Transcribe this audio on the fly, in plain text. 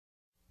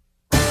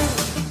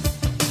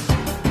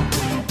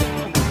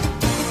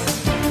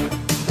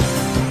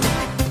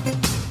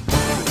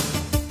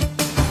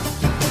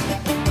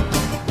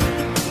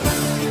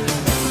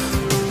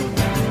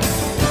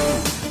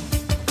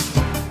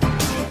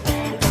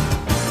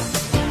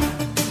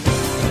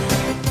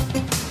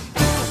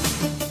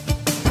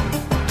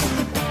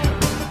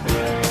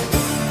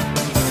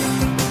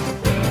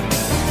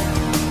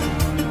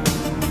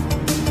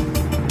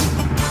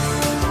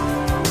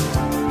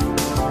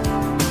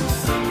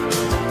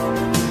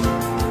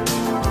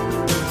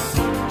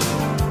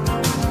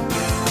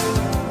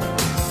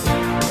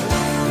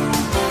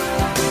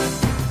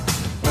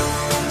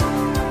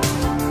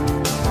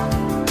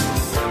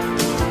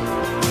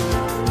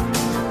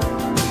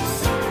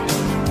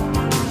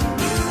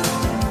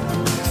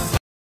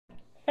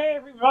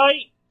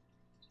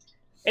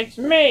It's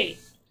me,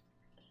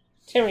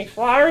 Timmy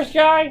Flyers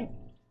guy,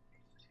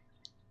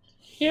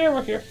 here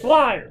with your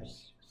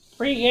Flyers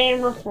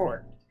pregame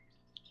report.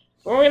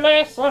 When we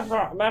last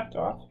left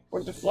off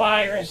with the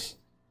Flyers,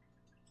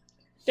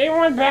 they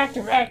won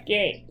back-to-back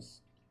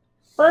games.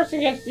 First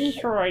against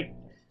Detroit,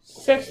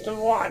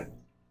 6-1.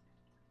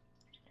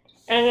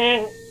 And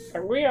then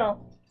a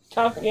real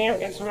tough game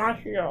against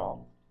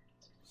Montreal.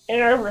 In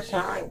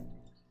overtime,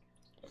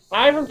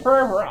 Ivan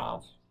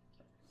Provorov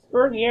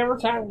scored the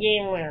overtime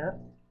game winner,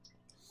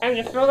 and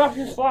the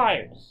Philadelphia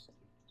Flyers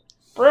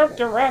broke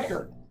the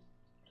record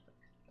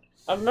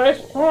of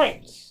most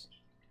points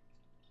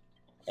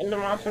in the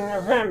month of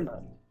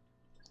November.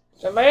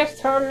 The last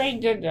time they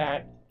did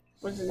that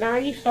was the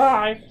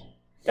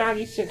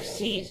 95-96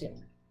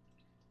 season.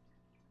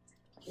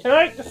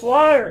 Tonight, the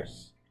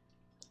Flyers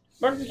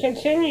look to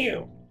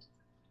continue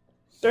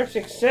their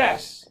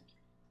success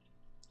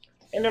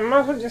in the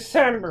month of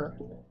December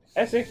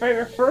as they play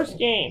their first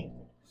game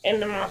in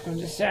the month of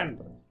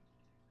December.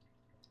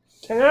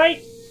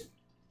 Tonight,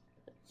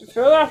 the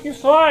Philadelphia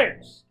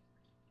Flyers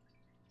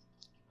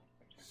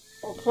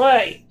will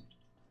play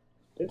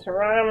the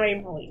Toronto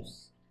Maple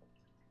Leafs.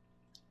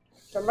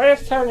 The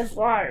last time the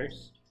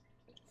Flyers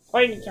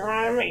played the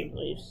Toronto Maple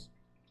Leafs,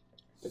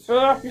 the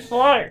Philadelphia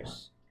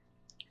Flyers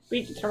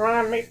beat the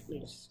Toronto Maple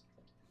Leafs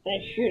in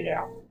a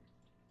shootout.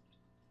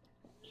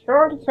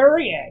 Sean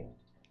Couturier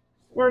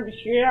scored the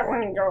shootout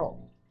winning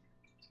goal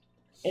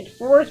in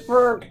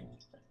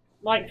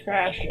Forsberg-like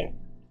fashion.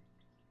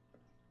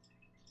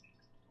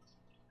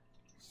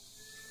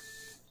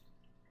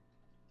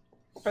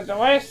 But the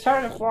last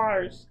time the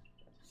Flyers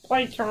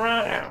played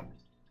Toronto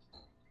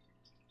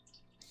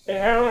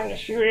at home in the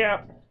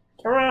shootout,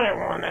 Toronto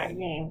won that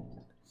game.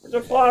 But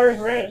the Flyers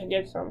managed to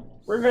get some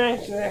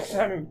revenge the next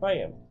time we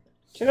play them.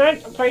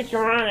 Tonight they play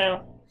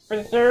Toronto for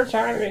the third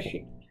time this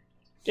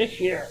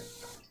year.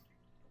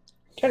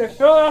 Can the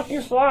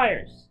Philadelphia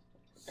Flyers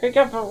pick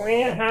up a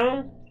win at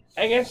home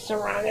against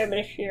Toronto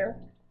this year?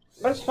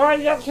 Let's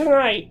find out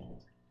tonight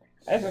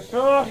as the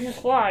Philadelphia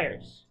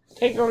Flyers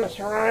take on the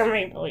Toronto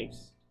Maple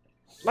Leafs.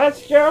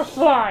 Let's go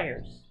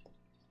Flyers!